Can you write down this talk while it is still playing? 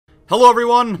Hello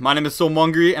everyone, my name is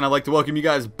Soulmongry and I'd like to welcome you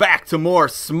guys back to more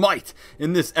Smite.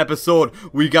 In this episode,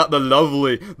 we got the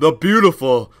lovely, the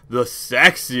beautiful, the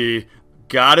sexy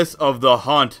goddess of the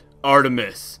hunt,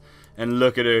 Artemis. And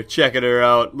look at her, checking her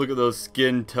out. Look at those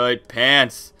skin-tight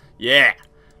pants. Yeah.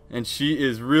 And she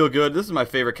is real good. This is my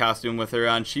favorite costume with her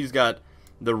on. She's got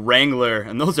the Wrangler,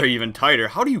 and those are even tighter.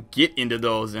 How do you get into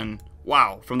those? And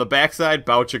wow, from the backside,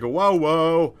 bow chicka wow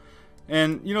wow.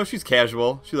 And, you know, she's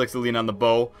casual. She likes to lean on the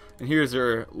bow. And here's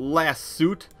her last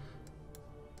suit.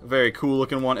 A very cool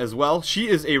looking one as well. She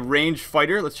is a ranged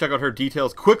fighter. Let's check out her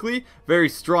details quickly. Very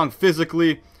strong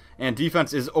physically. And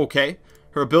defense is okay.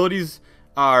 Her abilities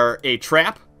are a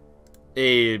trap,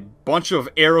 a bunch of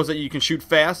arrows that you can shoot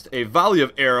fast, a volley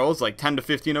of arrows, like 10 to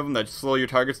 15 of them that slow your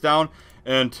targets down,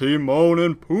 and Timon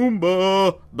and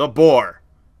Pumbaa, the boar.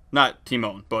 Not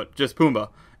Timon, but just Pumbaa.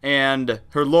 And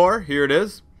her lore, here it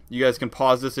is. You guys can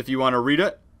pause this if you want to read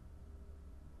it.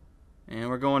 And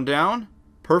we're going down.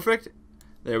 Perfect.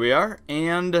 There we are.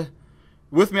 And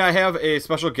with me I have a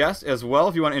special guest as well,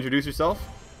 if you want to introduce yourself.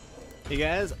 Hey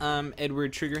guys, I'm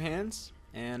Edward Triggerhands,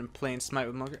 and I'm playing Smite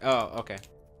with Mugger. Oh, okay.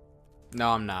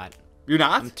 No, I'm not. You're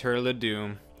not? I'm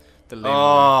TurtleofDoom. The lame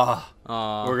one.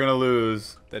 We're going to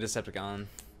lose. The Decepticon.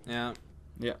 Yeah.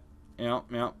 Yeah.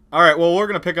 Alright, well, we're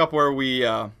going to pick up where we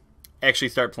actually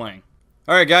start playing.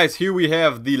 Alright guys, here we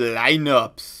have the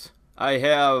lineups. I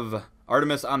have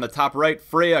Artemis on the top right,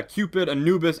 Freya, Cupid,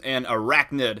 Anubis, and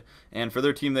Arachnid. And for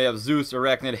their team they have Zeus,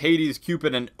 Arachnid, Hades,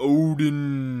 Cupid, and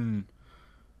Odin.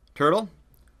 Turtle?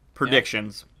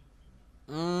 Predictions.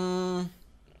 Yeah.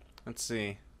 Let's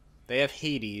see. They have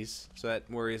Hades, so that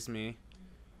worries me.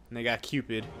 And they got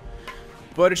Cupid.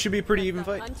 But it should be a pretty even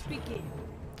fight.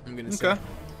 I'm gonna say. Okay.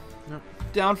 Yep.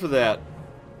 Down for that.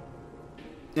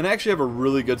 And I actually have a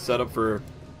really good setup for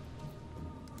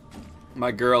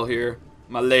my girl here,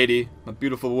 my lady, my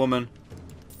beautiful woman.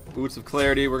 Boots of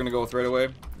Clarity, we're going to go with right away.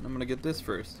 I'm going to get this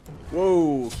first.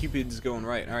 Whoa, Cupid's going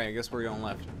right. Alright, I guess we're going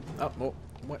left. Oh, well,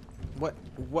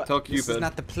 what? Tell Cupid. This is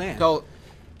not the plan. Tell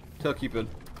Cupid.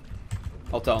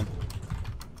 I'll tell him.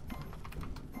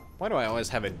 Why do I always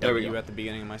have a W at the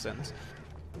beginning of my sentence?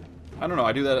 I don't know,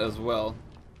 I do that as well.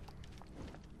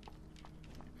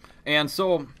 And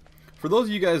so, for those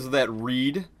of you guys that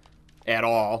read at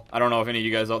all, I don't know if any of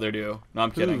you guys out there do. No,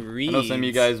 I'm kidding. Who reads? I know some of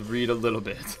you guys read a little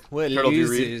bit. What Turtle, do you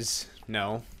read? uses?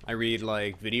 No, I read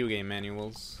like video game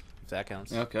manuals, if that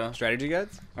counts. Okay. Strategy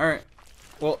guides? Alright.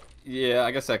 Well, yeah,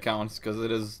 I guess that counts because it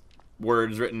is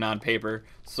words written on paper.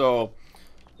 So,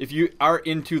 if you are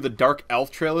into the Dark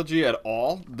Elf trilogy at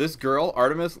all, this girl,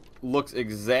 Artemis, looks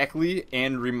exactly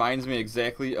and reminds me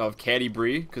exactly of Caddy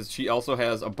Bree, because she also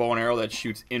has a bow and arrow that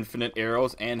shoots infinite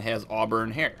arrows and has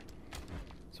auburn hair.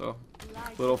 So,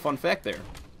 little fun fact there.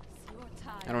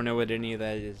 I don't know what any of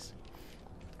that is.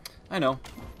 I know.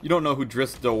 You don't know who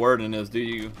Driss Do'Urden is, do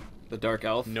you? The Dark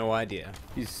Elf? No idea.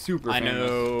 He's super I famous.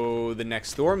 know the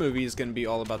next Thor movie is going to be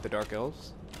all about the Dark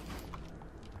Elves.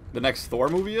 The next Thor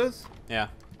movie is? Yeah.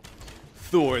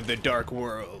 Thor: The Dark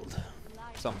World.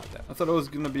 Something like that. I thought it was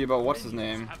going to be about what's his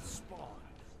name.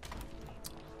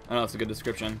 I know, it's a good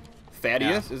description.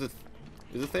 Thaddeus? Yeah. Is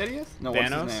it Thaddeus? No,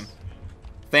 Thanos? what's his name?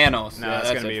 Thanos. No, yeah, that's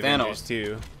going to be Avengers Thanos.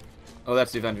 2. Oh,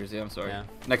 that's the Avengers. Yeah, I'm sorry. Yeah.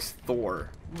 Next Thor.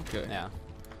 Okay. Yeah.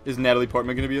 Is Natalie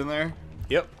Portman going to be in there?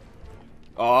 Yep.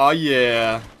 Oh,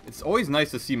 yeah. It's always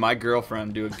nice to see my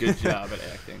girlfriend do a good job at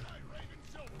acting.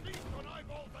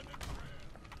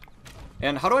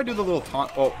 And how do I do the little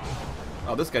taunt? Oh,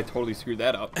 this guy totally screwed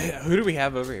that up. Who do we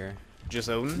have over here? Just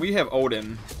Odin? We have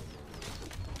Odin.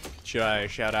 Should I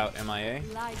shout out MIA?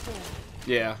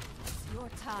 Yeah.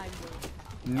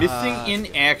 Missing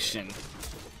in action.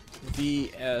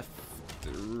 VF3.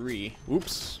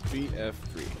 Oops.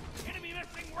 VF3.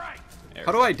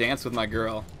 How do I dance with my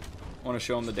girl? I want to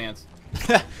show him the dance.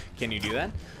 Can you do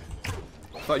that?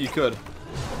 I thought you could.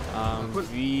 What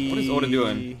is Odin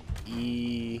doing?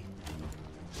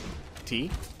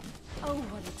 T? Oh,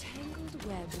 what a tangled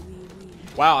web we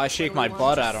weave. Wow, I shake my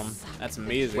butt at him. That's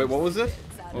amazing. Wait, what was it?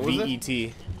 What was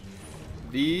VET.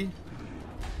 V.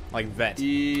 Like vet.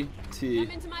 E. T.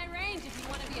 Come into my range if you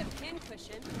want to be a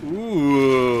pincushion.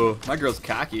 Ooh, my girl's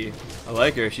cocky. I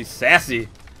like her. She's sassy.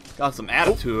 Got some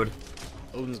attitude.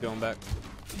 Odin's going back.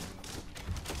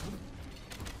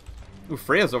 Ooh,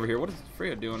 Freya's over here. What is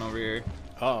Freya doing over here?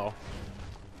 Uh-oh.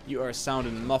 You are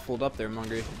sounding muffled up there,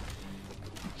 Mungry.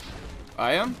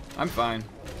 I am? I'm fine.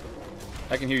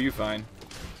 I can hear you fine.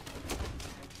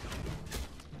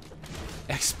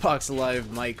 Xbox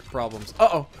Live mic problems.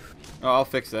 Uh-oh. Oh, I'll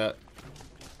fix that.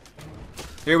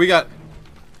 Here we got.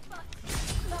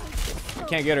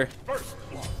 Can't get her.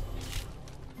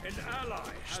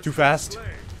 She's too fast.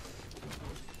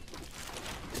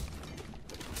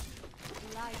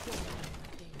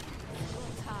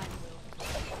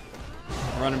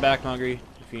 I'm running back, Mugry,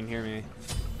 if you can hear me.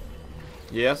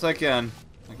 Yes, I can.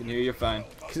 I can hear you fine.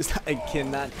 Because I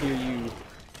cannot hear you.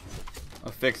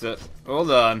 I'll fix it. Hold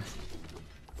on.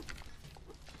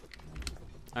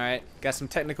 Alright, got some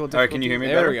technical difficulty. Alright, can you hear me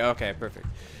there better? we go. Okay, perfect.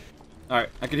 Alright,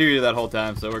 I could hear you that whole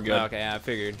time, so we're good. Okay, I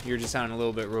figured. You were just sounding a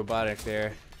little bit robotic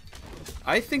there.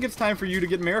 I think it's time for you to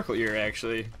get Miracle Ear,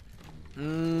 actually.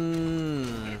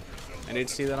 I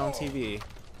did see that on TV.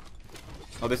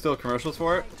 Oh, they still have commercials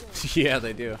for it? Yeah,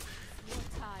 they do.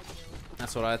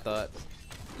 That's what I thought.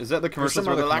 Is that the There's commercials some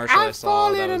where other they're like, commercial I I've saw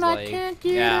that fallen was and like, I can't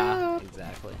get yeah, up.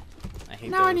 exactly. I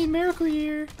hate Now I those. need Miracle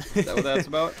Ear. Is that what that's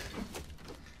about?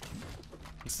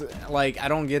 It's, like, I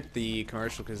don't get the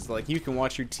commercial because like you can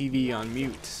watch your TV on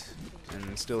mute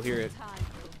and still hear it.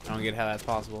 I don't get how that's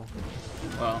possible.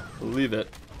 Well, believe it.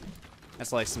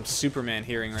 That's like some Superman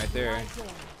hearing right there. Lie down,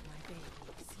 my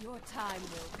babies. Your time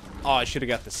will come. Oh, I should have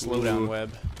got the slowdown Ooh.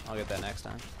 web. I'll get that next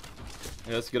time.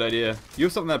 Yeah, that's a good idea. You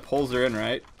have something that pulls her in,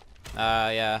 right?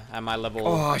 Yeah, at my level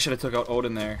Oh, I should have took out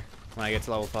Odin there. when I get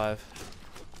to level 5.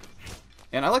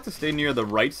 And I like to stay near the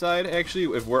right side,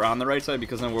 actually, if we're on the right side,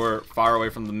 because then we're far away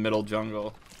from the middle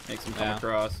jungle. Makes them come Yeah.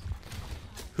 across.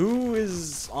 Who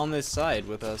is on this side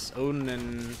with us? Odin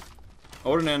and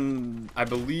Odin and, I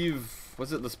believe,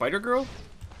 was it the Spider Girl?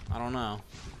 I don't know.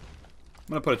 I'm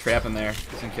going to put a trap in there,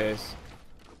 just in case.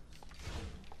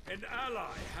 An ally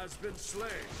has been slain.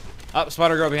 Oh,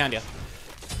 Spider Girl behind you.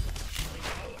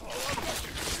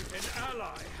 An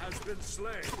ally has been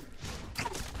slain.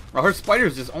 Oh, her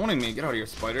spider's just owning me. Get out of here,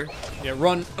 spider. Yeah,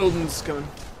 run. Odin's coming.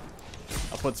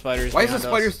 I'll put spiders. Why is the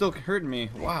spider still hurting me?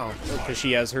 Wow. Because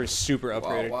she has her super Wow,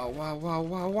 upgraded. wow, wow, wow,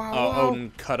 wow, wow, Oh, wow.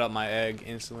 Odin cut up my egg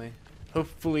instantly.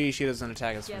 Hopefully she doesn't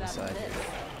attack us from Get the out of side. this.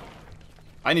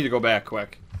 I need to go back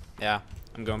quick. Yeah,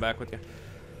 I'm going back with you.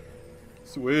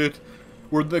 Sweet.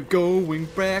 We're the going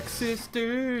back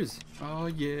sisters. Oh,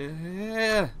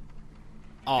 yeah.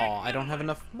 Oh, I don't have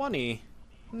enough money.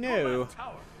 No.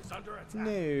 Tower is under attack.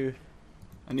 No.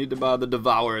 I need to buy the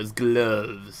Devourer's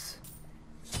gloves.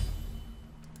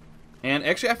 And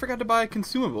actually, I forgot to buy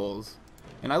consumables.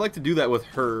 And I like to do that with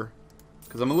her,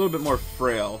 because I'm a little bit more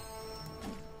frail.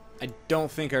 I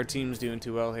don't think our team's doing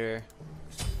too well here.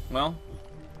 Well,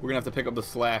 we're going to have to pick up the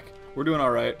slack. We're doing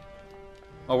alright.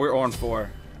 Oh, we're on 4.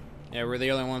 Yeah, we're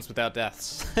the only ones without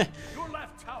deaths. Your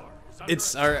left tower is under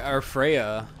It's our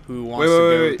Freya who wants Wait, to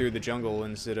wait, go wait. through the jungle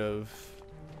instead of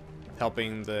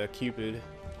helping the Cupid.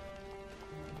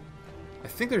 I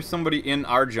think there's somebody in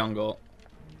our jungle.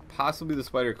 Possibly the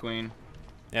Spider Queen.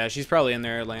 Yeah, she's probably in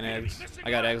there laying eggs.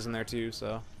 I got eggs in there too,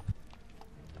 so.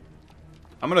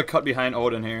 I'm going to cut behind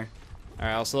Odin here.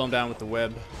 Alright, I'll slow him down with the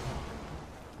web.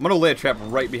 I'm going to lay a trap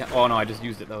right behind... Oh, no, I just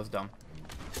used it. That was dumb.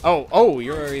 Oh,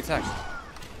 you're already attacked.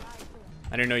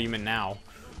 I didn't know you meant now.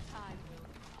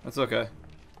 That's okay.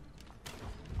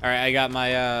 Alright, I got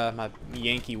my my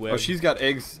Yankee web. Oh, she's got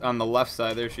eggs on the left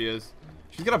side. There she is.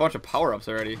 She's got a bunch of power-ups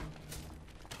already.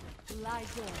 Lie down.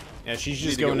 Yeah, she's Need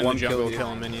just to get going in the one kill jungle here.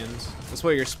 killing minions. That's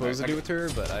what you're supposed Alright, to do with her,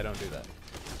 but I don't do that.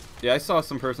 Yeah, I saw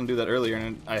some person do that earlier,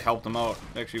 and I helped them out.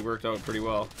 It actually worked out pretty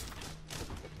well.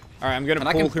 Alright, I'm gonna And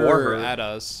I pull can bore her her. at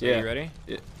us. Yeah. Are you ready?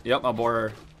 Yep, I'll bore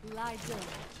her. Lie down, my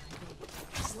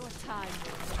babies. Your time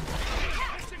will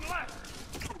Flashing ladder.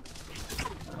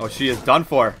 Oh, she is done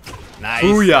for. Nice.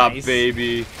 Booyah, nice.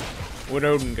 baby. Where'd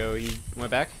Odin go? He went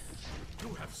back?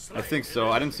 You have slain. I think so.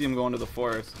 I didn't see him go into the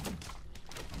forest.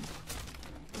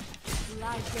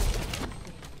 lie down, my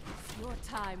babies. Your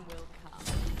time will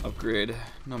come. Upgrade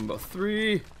number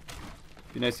 3.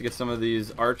 Be nice to get some of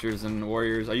these archers and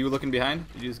warriors. Are you looking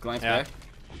behind? Did you just glance Yeah. back?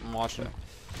 I'm watching.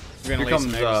 We're gonna Here lay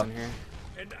some comes, eggs in here.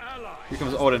 An ally Here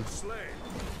comes has Odin. been slain.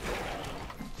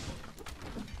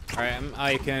 Alright,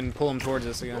 I can pull him towards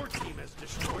us again. Your team has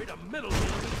destroyed a middle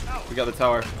enemy tower. We got the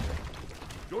tower.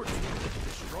 Your team has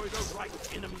destroyed a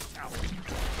right enemy tower.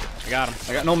 I got him.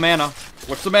 I got no mana.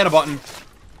 What's the mana button?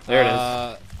 There it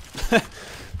is.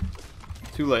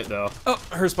 Too late, though. Oh,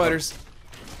 her spiders.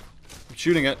 I'm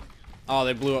shooting it. Oh,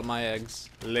 they blew up my eggs.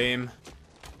 Lame.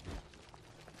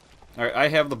 Alright, I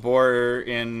have the boar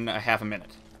in a half a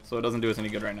minute. So it doesn't do us any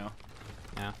good right now.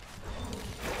 Yeah.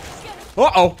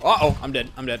 Uh-oh. I'm dead.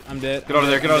 I'm dead. Get over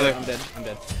there, get over there. I'm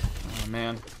dead. Oh,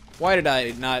 man. Why did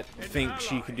I not think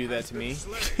she could do that to me?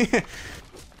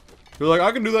 You're like,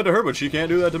 I can do that to her, but she can't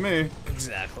do that to me.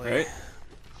 Exactly. Right?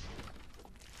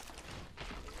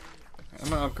 I'm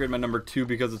gonna upgrade my number 2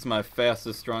 because it's my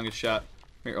fastest, strongest shot.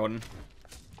 Here, Odin.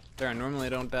 There, I normally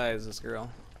don't die as this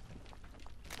girl.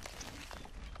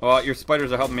 Oh, your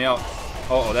spiders are helping me out.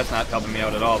 Oh, that's not helping me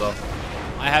out at all, though.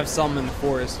 I have some in the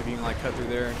forest. If you can like cut through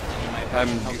there, you might I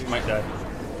help you. might die.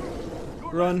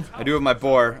 Run. I do have my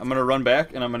boar. I'm gonna run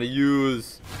back, and I'm gonna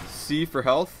use C for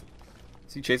health.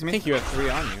 Is he chasing I me? think you have 3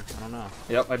 on you. I don't know.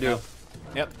 Yep, I do.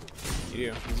 Yep.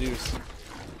 You do. Zeus.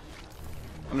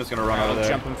 I'm just gonna run out of I'll there.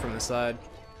 jump him from the side.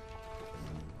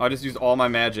 I just used all my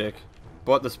magic.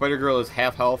 But the spider girl is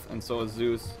half health, and so is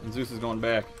Zeus. And Zeus is going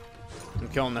back. I'm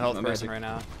killing the health No person magic.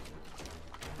 right now.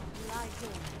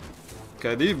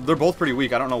 Okay, they're both pretty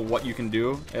weak. I don't know what you can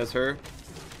do as her,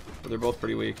 but they're both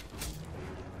pretty weak.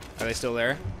 Are they still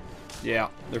there? Yeah,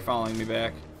 they're following me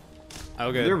back.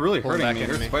 Oh, good. They're really Pulling hurting back me.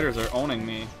 into Their spiders are owning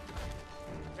me.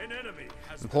 An enemy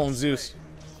has I'm pulling Zeus.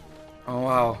 Oh,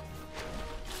 wow.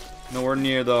 Nowhere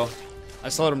near, though. I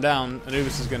slowed him down.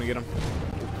 Anubis is gonna get him.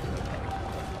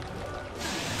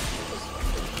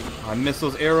 I missed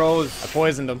those arrows. I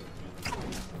poisoned him.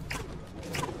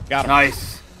 Got him.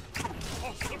 Nice. I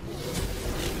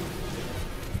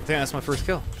think that's my first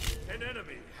kill. An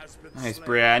enemy has been Nice, slain.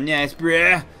 bruh. Nice,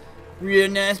 bruh. Real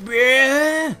nice,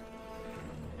 bruh.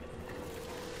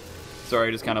 Sorry,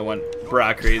 I just kind of went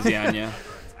bra crazy on you.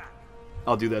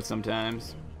 I'll do that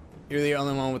sometimes. You're the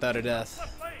only one without a death.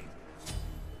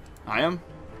 I am?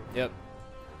 Yep.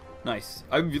 Nice.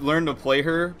 I've learned to play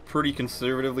her pretty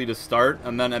conservatively to start,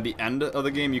 and then at the end of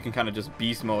the game, you can kind of just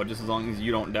beast mode, just as long as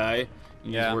you don't die.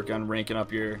 You Yeah. just work on ranking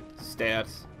up your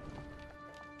stats.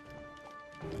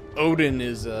 Odin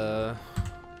is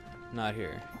not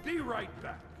here. Be right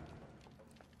back.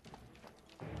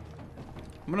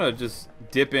 I'm gonna just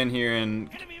dip in here and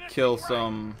kill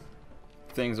some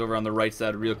things over on the right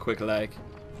side real quick, like.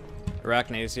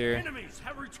 Arachne's here. Enemies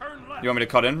have returned left. You want me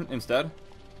to cut in instead?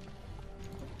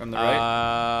 From the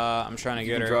right? I'm trying to You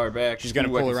get can her. draw her back. She's gonna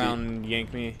Ooh, I pull can see. around and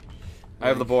yank me. I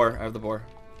have the boar. I have the boar.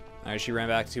 Alright, she ran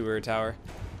back to her tower.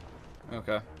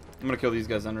 Okay. I'm gonna kill these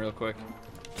guys then real quick.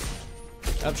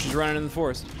 Oh, she's running in the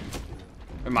forest.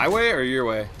 My way or your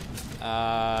way?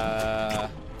 My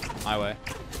way.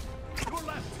 Your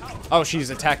left tower. Oh,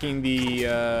 she's attacking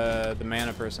the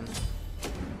mana person.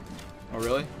 Oh,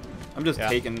 really? I'm just Yeah.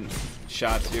 taking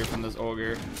shots here from this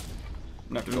ogre.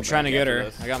 I'm trying to get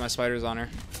her. I got my spiders on her.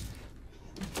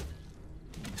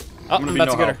 Oh, I'm I'm gonna be about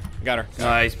to no get help. her. Got her.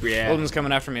 Nice, Bria. Odin's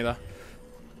coming after me though.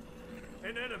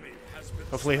 An enemy has been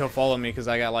Hopefully he'll follow me because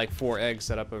I got like 4 eggs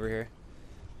set up over here.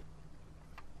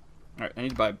 Alright, I need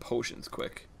to buy potions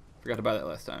quick. Forgot to buy that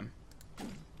last time.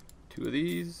 2 of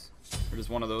these. Or just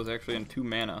 1 of those actually, and 2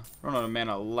 mana. Run out of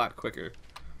mana a lot quicker.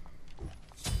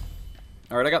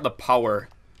 Alright, I got the power.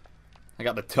 I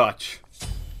got the touch.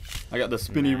 I got the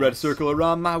spinny red Nice. circle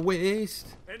around my waist.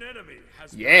 An enemy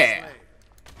has Yeah. been slain.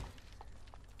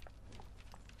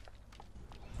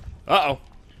 Uh-oh.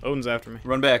 Odin's after me.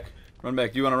 Run back. Run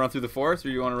back. Do you want to run through the forest, or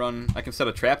you want to run... I can set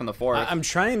a trap in the forest. I'm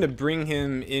trying to bring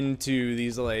him into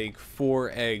these like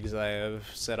 4 eggs I have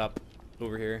set up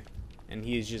over here. And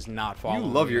he is just not You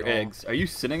following love me your at all. eggs. Are you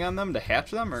sitting on them to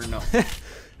hatch them, or no?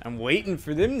 I'm waiting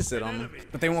for them to sit on them,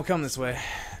 but they won't come this way.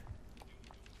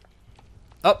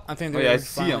 Oh, I think they're yeah, I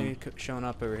see finally showing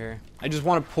up over here. I just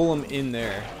want to pull them in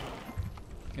there.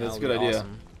 Yeah, that's That'll a be good idea.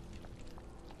 awesome.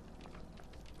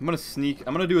 I'm gonna sneak.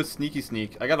 I'm gonna do a sneaky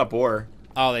sneak. I got a boar.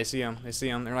 Oh, they see him. They see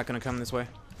him. They're not gonna come this way.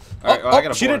 Alright, well, I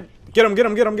got a she boar. did. Get him! Get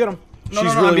him! Get him! Get him! No,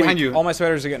 She's no, no, really I'm behind weak. you. All my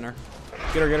spiders are getting her.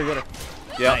 Get her! Get her! Get her!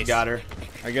 Yeah, Nice. got her.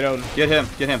 I get Odin. Get him.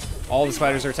 Get him. All the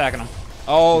spiders are attacking him.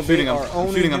 Oh, I'm shooting they him. are I'm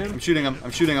owning shooting him. him. I'm shooting him.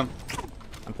 I'm shooting him.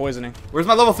 I'm poisoning. Where's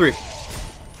my level 3?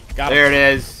 Got There him.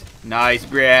 it is. Nice,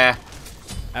 brah.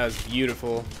 That was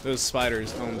beautiful. Those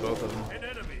spiders own both of them. An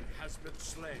enemy has been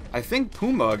slain. I think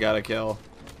Pumbaa got a kill.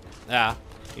 Yeah,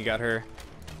 you got her.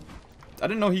 I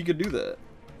didn't know he could do that.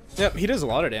 Yep, he does a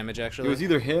lot of damage It actually. was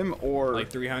either him or... Like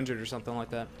 300 or something like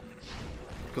that.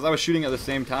 Because I was shooting at the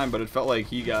same time, but it felt like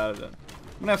he got it.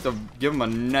 I'm gonna have to give him a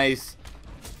nice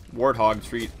warthog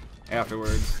treat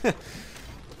afterwards.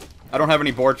 I don't have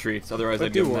any boar treats, otherwise What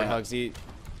I'd do give him that. warthogs eat?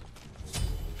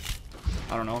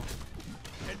 I don't know.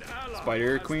 An ally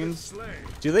Spider has queens? been slain.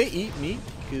 Do they eat meat?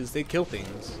 Because they kill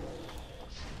things.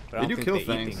 But I They don't do think kill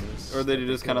they eat things. Or they that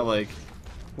just kind of kill. like...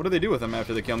 What do they do with them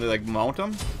after they kill them? They like mount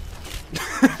them?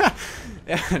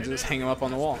 Yeah, just hang them up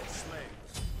on the wall.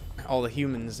 All the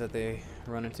humans that they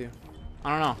run into.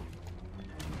 I don't know.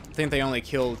 I think they only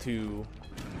kill to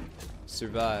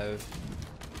survive.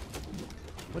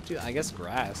 What do I guess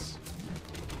grass?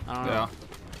 I don't know. Yeah.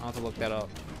 I'll have to look that up.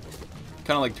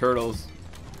 Kind of like turtles.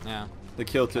 Yeah. They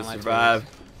kill to Kinda like survive.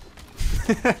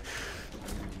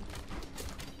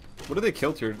 What do they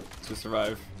kill to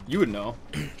survive? You would know.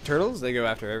 Turtles, they go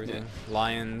after everything.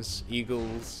 Lions,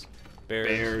 eagles, bears.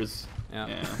 Bears.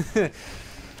 Yeah. Yeah.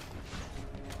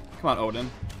 Come on, Odin.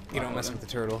 You don't mess with the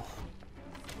turtle.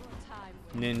 Your time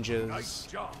will Ninjas. Nice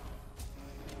job.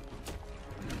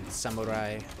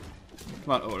 Samurai.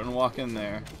 Come on, Odin, walk in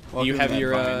there. Do Walk you in have that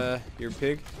your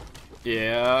pig? vine.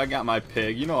 Yeah, I got my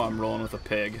pig. You know I'm rolling with a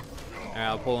pig. Alright,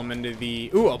 I'll pull him into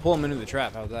the. Ooh, I'll pull him into the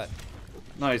trap. How's that?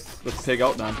 Nice. Let's pig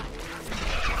out then.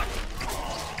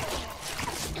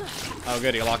 Oh,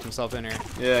 good. He locked himself in here.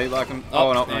 Yeah, he locked him.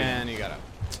 Oh, no. And he got out.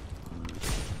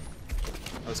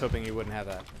 I was hoping he wouldn't have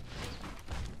that.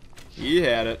 He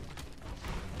had it.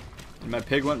 And my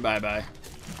pig went bye-bye.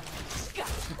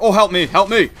 Oh, help me! Help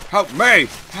me! Help me!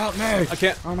 Help me! I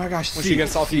can't. Oh my gosh. When she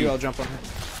gets off you, I'll jump on her.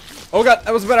 Oh god,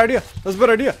 that was a bad idea. That was a bad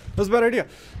idea. That was a bad idea.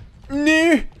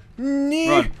 Nee, nee.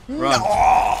 Run, run.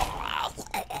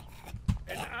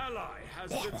 An ally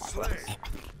has been slain.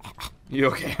 You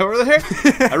okay over there?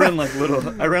 I ran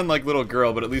like little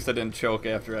girl, but at least I didn't choke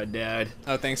after I died.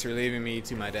 Oh, thanks for leaving me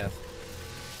to my death.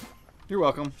 You're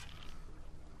welcome.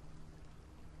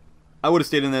 I would have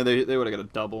stayed in there. They would have got a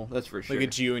double. That's for sure. Look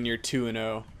at you and your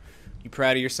 2-0. You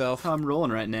proud of yourself? I'm rolling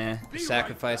right now. You're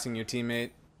sacrificing your teammate.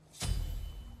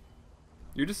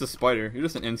 You're just a spider. You're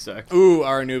just an insect. Ooh,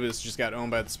 our Anubis just got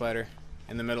owned by the spider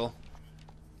in the middle.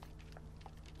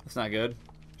 That's not good.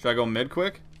 Should I go mid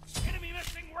quick? Enemy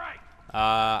missing right.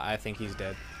 I think he's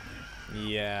dead.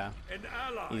 Yeah. An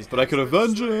ally. But I could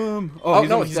avenge him. Oh,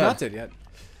 no, almost he's dead. not dead yet.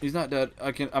 He's not dead.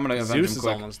 I'm gonna avenge Zeus him is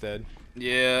quick. almost dead.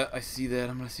 Yeah, I see that.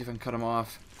 I'm gonna see if I can cut him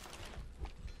off.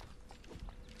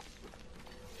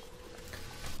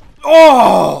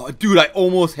 Oh, dude, I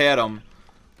almost had him.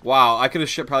 Wow, I could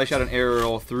have probably shot an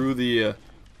arrow through the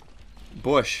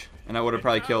bush, and I would have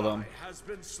probably killed him. Has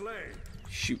been slain.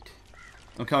 Shoot.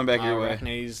 I'm coming back your way.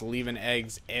 Arachne's leaving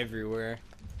eggs everywhere.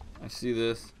 I see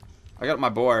this. I got my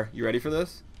boar. You ready for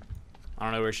this? I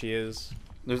don't know where she is.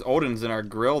 There's Odin's in our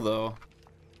grill, though.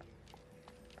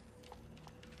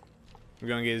 We're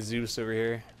gonna get Zeus over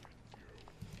here.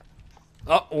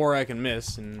 Oh, or I can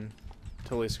miss and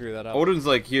totally screw that up. Odin's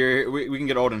like here. We can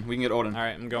get Odin. We can get Odin.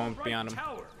 Alright, I'm going beyond him.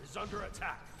 Tower is under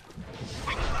attack.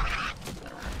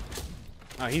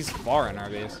 Oh, he's far in our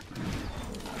base.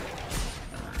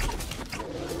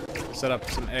 Set up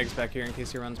some eggs back here in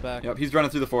case he runs back. Yep, he's running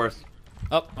through the forest.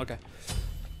 Oh, okay.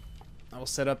 I will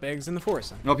set up eggs in the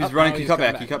forest. Nope, he's Oh, running. now He he's cut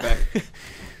coming back. He cut back.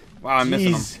 Wow, I'm missing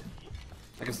him. Jeez.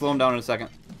 I can slow him down in a second.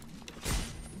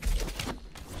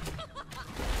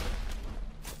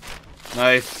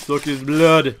 Nice. Suck his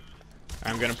blood.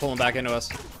 I'm gonna pull him back into us.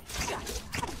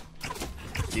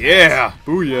 Yeah.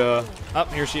 Booyah. Oh,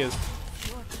 here she is.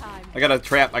 Your time. I got a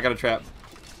trap. I got a trap.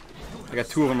 I got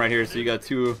two of them right here, so you got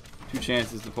two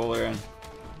chances to pull her in.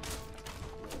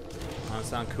 Oh,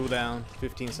 it's on cooldown.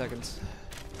 15 seconds.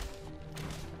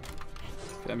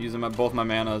 Okay, I'm using both my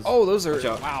manas. Oh, those are... Watch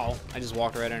out. Wow. I just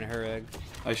walked right into her egg.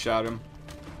 I shot him.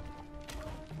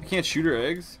 I can't shoot her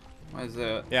eggs? Why is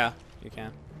that? Yeah, you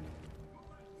can.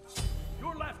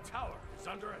 Your left tower is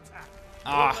under attack.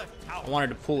 Ah, I wanted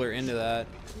to pull her into that.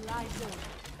 Lie low.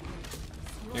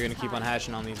 You're gonna keep on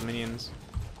hatching on these minions.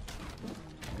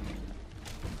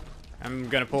 I'm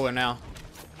gonna pull her now.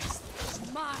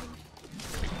 Mine.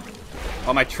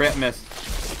 Oh, my trap missed.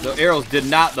 The arrows did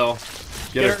not, though.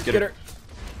 Get her. Get her.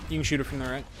 You can shoot her from the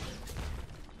right.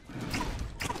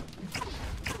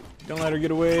 Don't let her get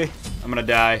away. I'm gonna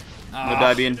die. I'm gonna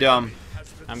die being dumb.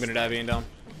 I'm gonna die being dumb.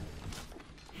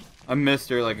 I missed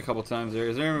her like a couple times there.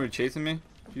 Is there anybody chasing me?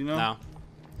 Do you know? No.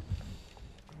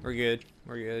 We're good.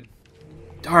 We're good.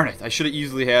 Darn it. I should have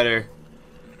easily had her.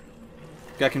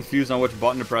 Got confused on which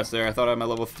button to press there. I thought I had my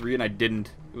level 3 and I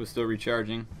didn't. It was still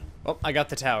recharging. Oh, I got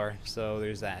the tower, so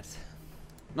there's that.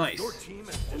 Nice. Your team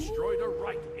has destroyed a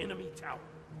right enemy tower.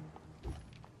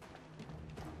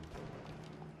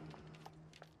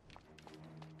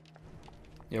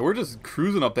 Yeah, we're just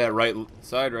cruising up that right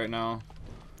side right now.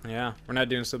 Yeah, we're not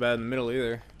doing so bad in the middle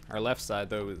either. Our left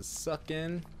side, though, is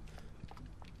sucking.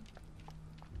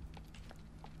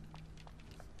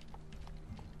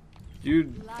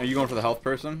 Dude, are you going for the health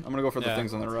person? I'm gonna go for the Yeah.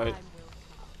 things on the right. Time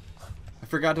will I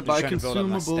forgot to I'm buy just trying to build up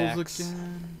my consumables stacks.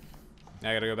 again.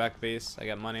 I gotta go back base. I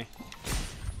got money.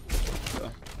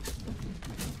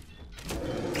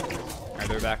 Alright,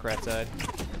 they're back right side.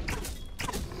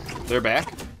 They're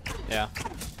back? Yeah.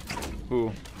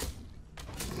 Who?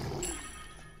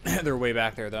 They're way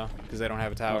back there, though, because they don't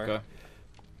have a tower. Okay.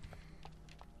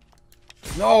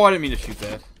 No, I didn't mean to shoot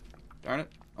that. Darn it.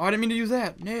 Oh, I didn't mean to use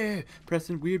that. Nah,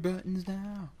 pressing weird buttons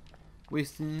now.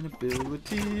 Wasting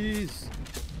abilities.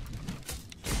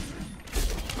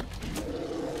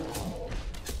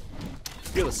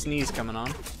 Feel a sneeze coming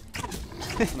on.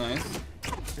 Nice.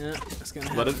 Yeah, it's gonna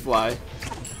Let happen. it fly.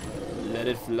 Let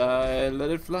it fly. Let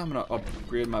it fly. I'm gonna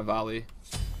upgrade my volley.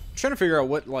 I'm trying to figure out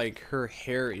what, like, her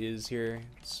hair is here.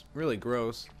 It's really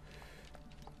gross.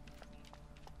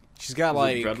 She's got Is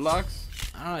like it dreadlocks?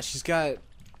 I don't know. She's got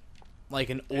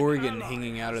like an organ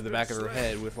hanging out of the back of her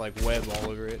head with like web all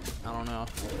over it. I don't know.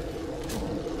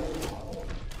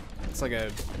 It's like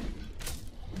a.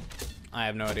 I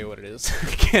have no idea what it is. I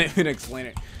can't even explain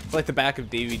it. It's like the back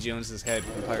of Davy Jones's head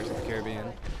from Pirates of the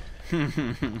Caribbean.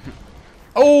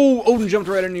 Oh, Odin jumped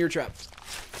right into your trap.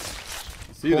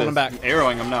 See Pulling this? him back. I'm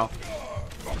arrowing him now.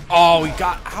 Oh, he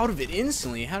got out of it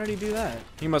instantly. How did he do that?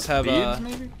 He must have Beads,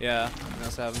 maybe? Yeah, he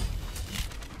must have them.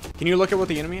 Can you look at what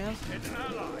the enemy has?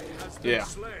 Yeah.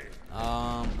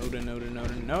 Odin.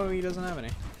 No, he doesn't have any.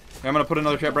 Here, I'm gonna put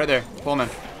another trap right there. Pull him in.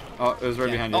 Oh, it was right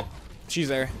behind you. Oh, she's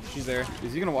there. She's there.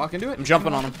 Is he gonna walk into it? I'm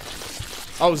jumping on him.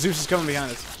 Oh, Zeus is coming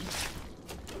behind us.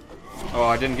 Oh,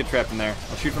 I didn't get trapped in there.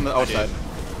 I'll shoot from the outside.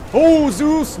 Oh,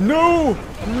 Zeus! No!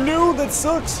 No, that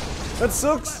sucks! That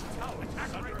sucks!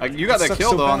 You got that sucks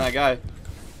kill so though on bad. that guy.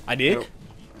 I did?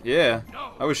 Yeah.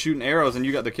 I was shooting arrows and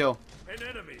you got the kill.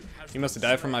 He must have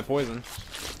died from my poison.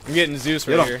 I'm getting Zeus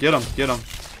right here. Get him, get him.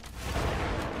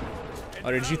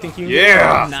 Oh, did you think you knew?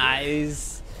 Yeah!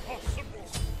 Nice.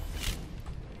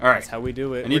 Alright. That's how we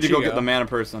do it. I need Where'd to she go get the mana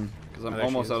person. Because I'm there she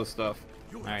almost is. out of stuff.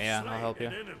 Alright, yeah, I'll help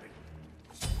you.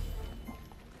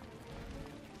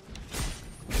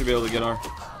 I should be able to get her.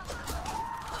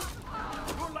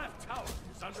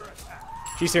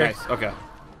 She's here. Nice, okay.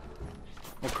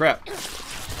 Oh crap.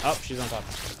 Oh, she's on top.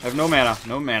 I have no mana.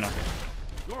 No mana.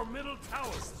 Your middle tower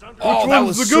is under Oh, Which that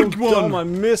one's was the good so one? dumb. I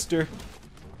missed her.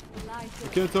 Light I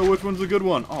can't tell which one's the good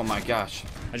one. Oh my gosh.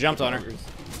 I jumped on her.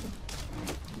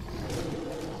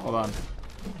 Hold on.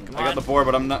 Come I got on. the board,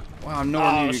 but I'm not. Wow, I'm nowhere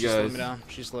Oh, near she you slowed me guys. down.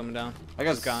 She slowed me down. I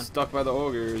got She's gone. stuck by the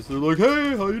ogres. They're like,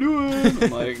 hey, how you doing?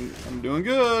 I'm like, I'm doing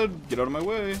good. Get out of my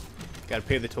way. Gotta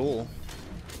pay the toll.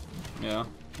 Yeah,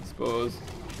 I suppose.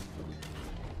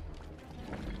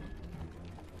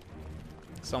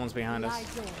 Someone's behind us. Lie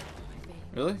down, baby.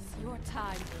 Really? Your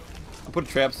time will I put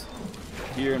traps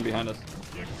here and behind us.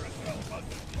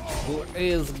 Who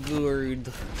is good?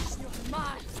 come.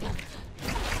 Mine.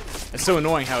 It's so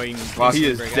annoying how he. Wow, he instantly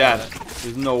is break dead. out of it.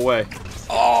 There's no way.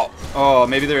 Oh, Oh,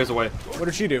 maybe there is a way. what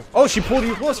did she do? Oh, she pulled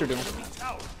you closer to him.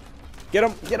 Get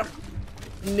him! Get him!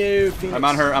 No, Phoenix. I'm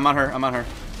on her. I'm on her. I'm on her.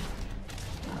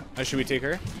 Oh, should we take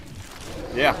her?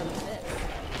 Yeah.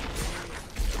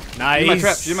 Nice. She's in my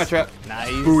trap. She's in my trap. Nice.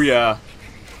 Booyah.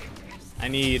 I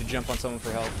need to jump on someone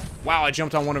for help. Wow, I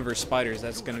jumped on one of her spiders.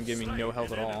 That's gonna give me no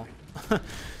health at all.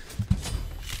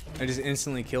 I just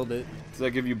instantly killed it. Does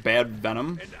that give you bad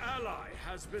venom? An ally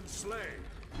has been slain.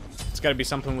 It's gotta be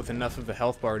something with enough of a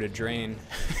health bar to drain.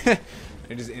 I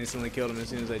just instantly killed him as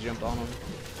soon as I jumped on him.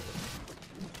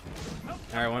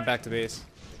 Alright, went back to base.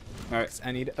 Alright.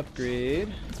 I need to upgrade.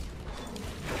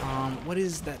 What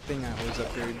is that thing I always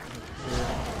upgrade?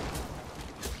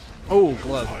 Oh,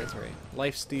 glove. That's right.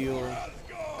 Lifesteal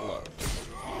glove.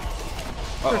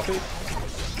 Uh-oh. Perfect.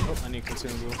 Oh, I need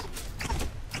consumables.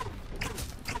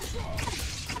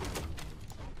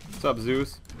 What's up,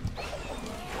 Zeus?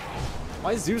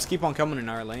 Why does Zeus keep on coming in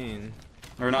our lane?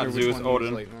 Or not Or which Zeus, one Odin.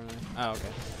 he's like normally? Oh, okay.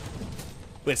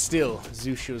 But still,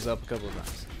 Zeus shows up a couple of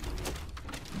times.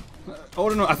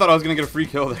 Odin, I thought I was gonna get a free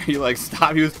kill there. He like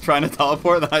stopped. He was trying to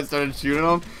teleport, then I started shooting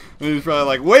him. And he was probably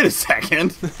like, "Wait a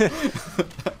second."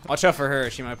 Watch out for her.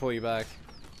 She might pull you back.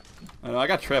 I know, I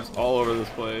got traps all over this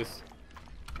place.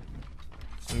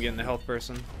 I'm getting the health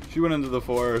person. She went into the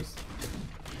forest.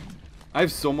 I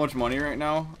have so much money right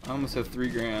now. I almost have 3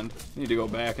 grand. I need to go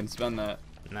back and spend that.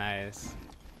 Nice.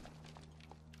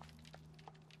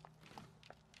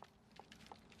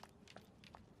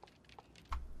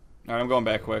 Alright, I'm going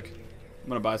back quick. I'm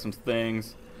gonna buy some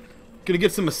things. Gonna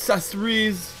get some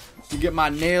accessories. To get my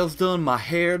nails done, my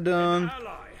hair done.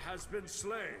 Ally has been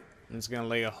slain. I'm just gonna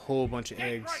lay a whole bunch of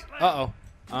eggs. Uh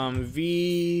oh.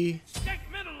 V Take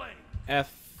middle lane.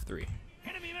 F3.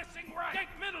 Enemy missing right. Take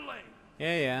middle lane.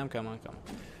 Yeah, I'm coming.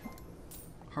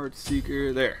 Heart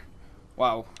Seeker, there.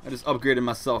 Wow, I just upgraded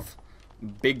myself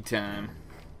big time.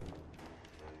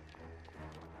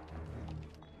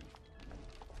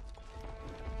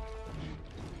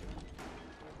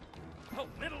 Oh,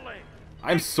 middle lane.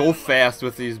 I'm so fast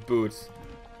with these boots.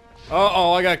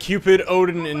 Oh, I got Cupid,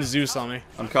 Odin, and Zeus on me.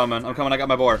 I'm coming, I got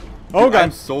my boar. Oh, Dude, God.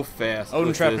 I'm so fast. Odin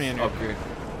with trapped this me in here. upgrade.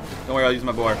 Don't worry, I'll use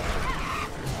my boar. Can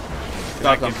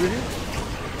I Stop get them. through here?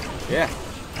 Yeah.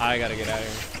 I gotta get out of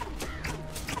here.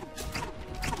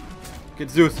 Get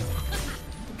Zeus.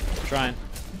 Trying.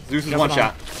 Zeus is Jumping one on.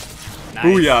 shot. Nice.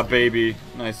 Booyah, baby.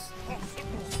 Nice. I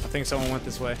think someone went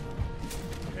this way.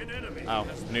 An enemy. Oh,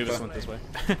 Anubis went this way.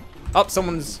 Oh,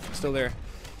 someone's still there.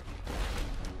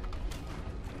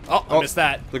 Oh, I Oh, missed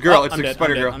that. the girl, Oh, it's I'm the dead,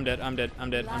 spider I'm dead, girl. I'm dead.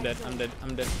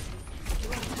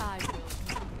 Your time will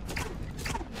come.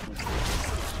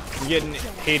 I'm getting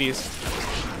Hades.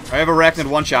 I have Arachnid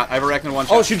one shot.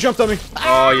 Oh, she jumped on me.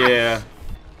 Oh, yeah.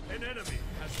 An enemy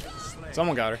has been slain.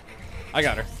 Someone got her. I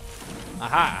got her.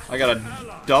 Aha. I got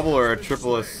a double or a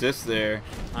triple assist there.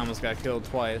 I almost got killed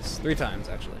twice. 3 times,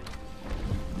 actually.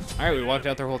 Alright, we wiped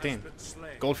out their whole team.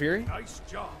 Gold Fury? Nice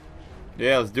job.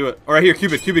 Yeah, let's do it. All right, here,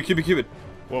 Cupid.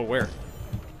 Whoa, where?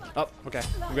 Oh, okay.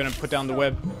 I'm gonna put down the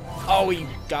web. Oh, we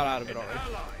got out of it already.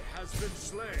 Ally has been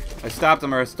slain. I stopped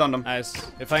him or I stunned him. Nice.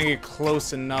 If I can get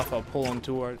close enough, I'll pull him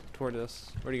toward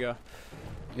us. Where'd he go?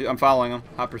 I'm following him.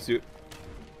 Hot pursuit.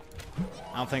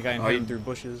 I don't think I can hit him through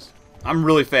bushes. I'm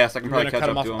really fast. I can I'm probably gonna catch cut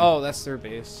him up off. to him. Oh, that's their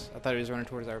base. I thought he was running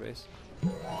towards our base.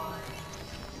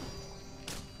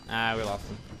 Ah, we lost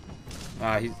him.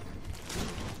 He's...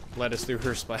 Led us through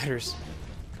her spiders.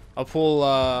 I'll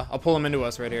pull him into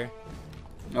us right here.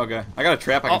 Okay. I got a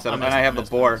trap I can set him, and I have the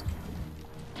boar.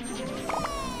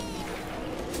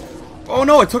 Oh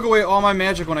no, it took away all my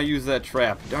magic when I used that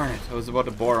trap. Darn it. I was about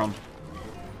to bore him.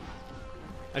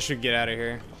 I should get out of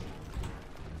here.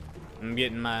 I'm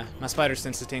getting my spider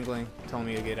sense is tingling, telling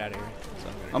me to get out of here. So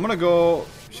I'm gonna go...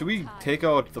 Should we take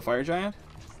out the fire giant?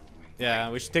 yeah,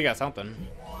 we should take out something.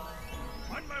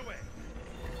 On my way.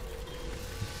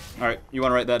 Alright, you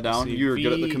wanna write that down? See, You're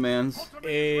good at the V- commands.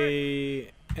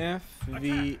 A F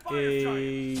V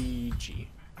A G.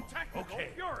 Attack okay.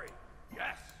 Fury.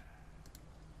 Yes.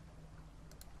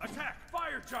 Attack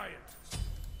fire giant.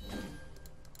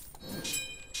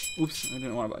 Oops, I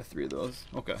didn't want to buy 3 of those.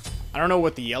 Okay. I don't know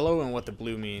what the yellow and what the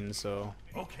blue means, so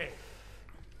Okay.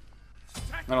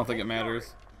 I don't think it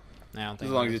matters. I don't think.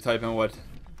 As long as you type in what...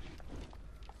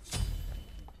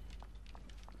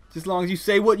 Just as long as you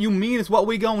say what you mean is what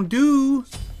we gonna do.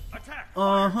 Attack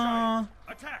fire Uh-huh. giant.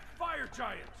 Attack fire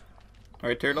giant.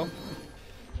 Alright, Turtle.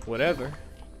 Whatever.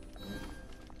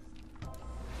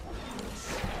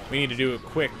 We need to do it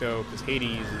quick though, because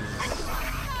Hades is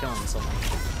killing someone.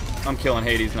 I'm killing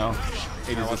Hades now.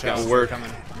 Hades Alright, is watch out. gonna work. Coming.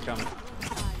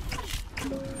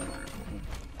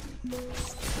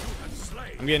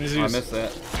 I'm getting Oh, I Zeus. missed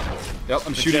that. Yep,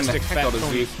 I'm shooting the Majestic heck fat out of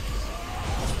pony.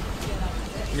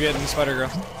 Zeus. I'm getting Spider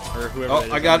Girl. Or whoever Oh, that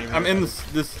is, I got... don't even I'm know in what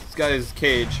this guy's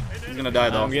cage. He's gonna die that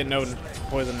is. though. I'm getting Odin.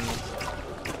 Poison.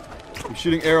 I'm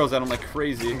shooting arrows at him like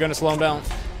crazy. I'm gonna slow him down.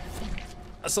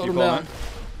 I slowed You him pulling down.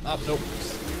 Oh, nope.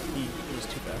 He was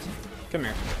too fast. Come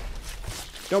here.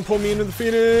 Don't pull me into the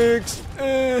Phoenix.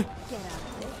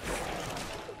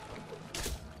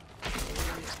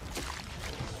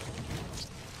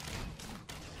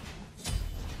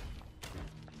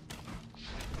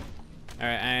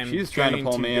 Alright, I am She's trying to going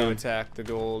pull me go in. attack the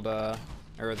gold, or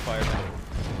the fire tank.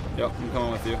 Yep, I'm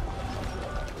coming with you.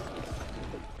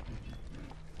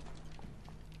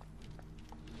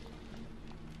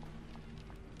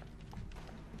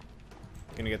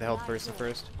 Gonna get the health person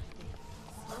first.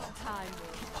 Time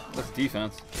will That's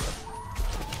defense.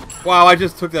 Wow, I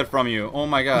just took that from you. Oh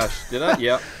my gosh. Did I?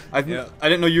 Yep. I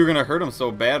didn't know you were gonna hurt him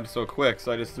so bad so quick,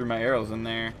 so I just threw my arrows in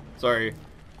there. Sorry.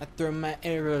 I throw my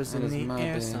arrows That is in the my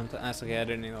air bad. sometimes. That's okay, I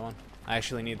didn't need that one. I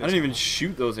actually need this I didn't even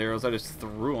shoot those arrows, I just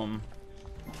threw them.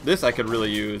 This I could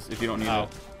really use if you don't need Oh, it.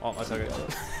 well, that's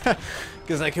okay.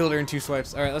 Because I killed her in 2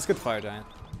 swipes. Alright, let's get the fire giant.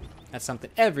 That's something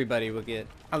everybody will get.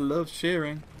 I love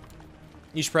sharing.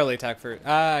 You should probably attack first.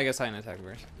 I guess I can attack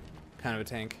first. Kind of a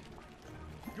tank.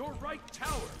 Your right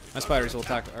tower. My spiders will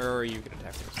attack, or you can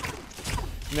attack first.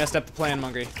 You messed up the plan,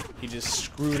 Mungry. He just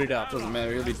screwed it up. Doesn't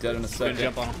matter, he'll be dead in a Gonna second.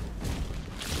 jump on him.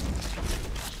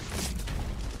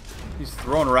 He's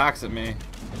throwing rocks at me.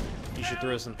 You should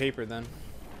throw some paper then.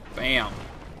 Bam.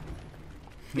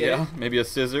 Get Yeah, it? maybe a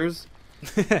scissors.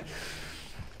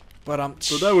 But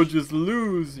So that would just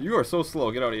lose. You are so slow.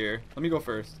 Get out of here. Let me go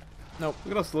first. nope.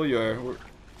 Look at how slow you are.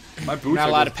 My boots You're not are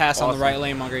allowed to just pass on awesome. the right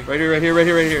lane, Mungry. Right here, right here, right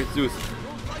here, right here. Zeus.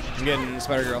 I'm getting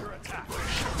Spider Girl.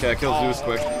 Okay, I killed Zeus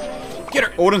quick. Get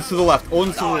her! Odin's to the left.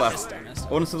 Odin's to the Oh, I left.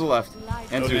 missed. Odin's to the left.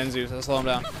 And Odin and Zeus. Zeus. I'll slow him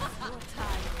down. your time.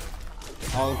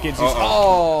 I'll get Zeus.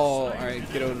 Uh-oh. Oh!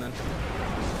 Alright, get Odin then.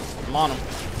 I'm on him.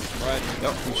 Right.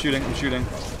 Yep, I'm shooting. I'm shooting.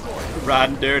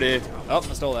 Riding dirty. Oh,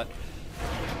 I stole that.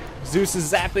 Zeus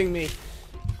is zapping me.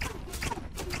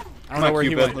 I don't Come know on, where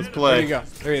Cupid, he went. let's play. There you go.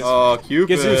 There he is. Oh, Cupid.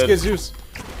 Get Zeus, get Zeus.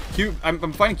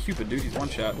 I'm fighting Cupid, dude. He's one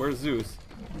shot. Where's Zeus?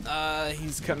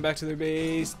 He's cutting back to their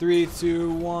base. 3,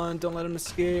 2, 1. Don't let him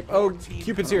escape. Oh,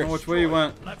 Cupid's I here. don't know which way he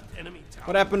went. Left enemy tower.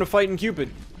 What happened to fighting Cupid?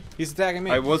 He's attacking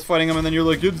me. I was fighting him, and then you're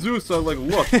like, get Zeus. So I was like,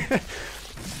 look.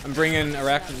 I'm bringing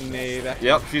Arachnid back.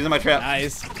 Yep, she's in my trap.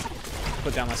 Nice.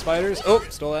 Put down my spiders. Oh,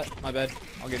 stole that. My bad.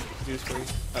 I'll get Zeus for you.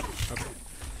 Oh,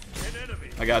 okay. An enemy.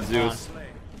 I got Zeus.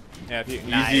 Yeah, if you. Easy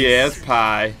Nice. as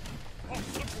pie.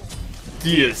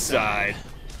 Deicide.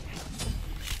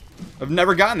 I've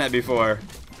never gotten that before.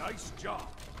 Nice job.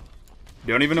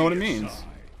 Don't even know what it means.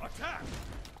 Attack.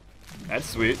 That's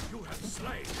sweet. You have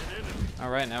slain an enemy.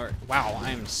 Alright, now we're... Wow, I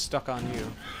am stuck on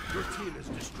you. Your team has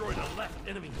destroyed a left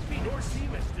enemy phoenix. Your team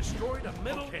has destroyed a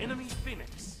middle enemy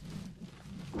phoenix.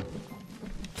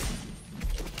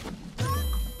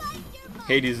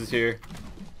 Hades is here.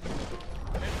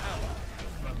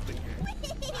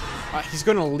 He's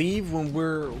gonna leave when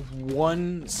we're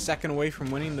 1 second away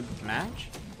from winning the match?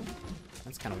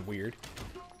 That's kind of weird.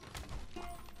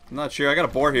 I'm not sure. I got a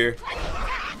boar here.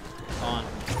 On.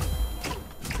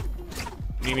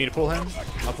 You need me to pull him?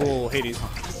 I'll pull Hades.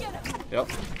 Yep.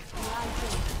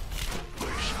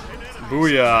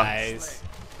 Booyah. Nice.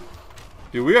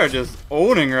 Dude, we are just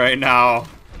owning right now.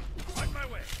 On my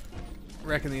way.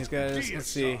 Wrecking these guys. Let's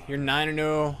see. You're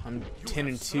 9-0. I'm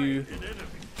 10-2. An enemy.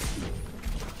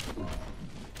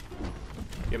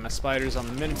 Get my spiders on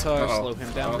the Minotaur. Slow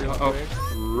him down real quick.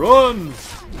 Run!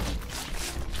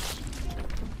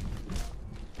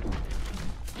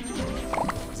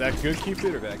 Is that good,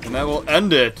 Cupid, or bad? And that will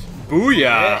end it.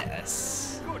 Booyah!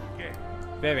 Yes. Good game.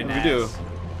 Very What nice. we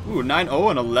do? Ooh,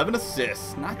 9-0 and 11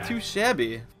 assists. Not too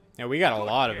shabby. Yeah, we got a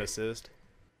lot of assists.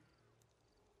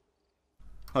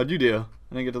 How'd you do?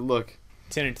 I didn't get to look.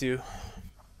 10-2.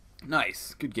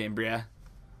 Nice. Good game, Bria.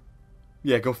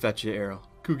 Yeah, go fetch your arrow.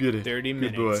 Go get it. 30 Good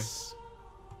minutes.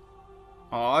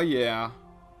 boy. Aw, yeah.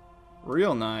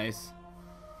 Real nice.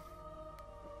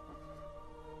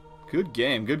 Good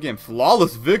game. Good game.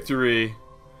 Flawless victory.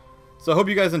 So I hope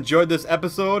you guys enjoyed this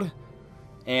episode.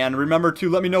 And remember to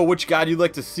let me know which guide you'd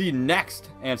like to see next.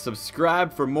 And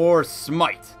subscribe for more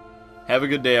Smite. Have a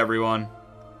good day, everyone.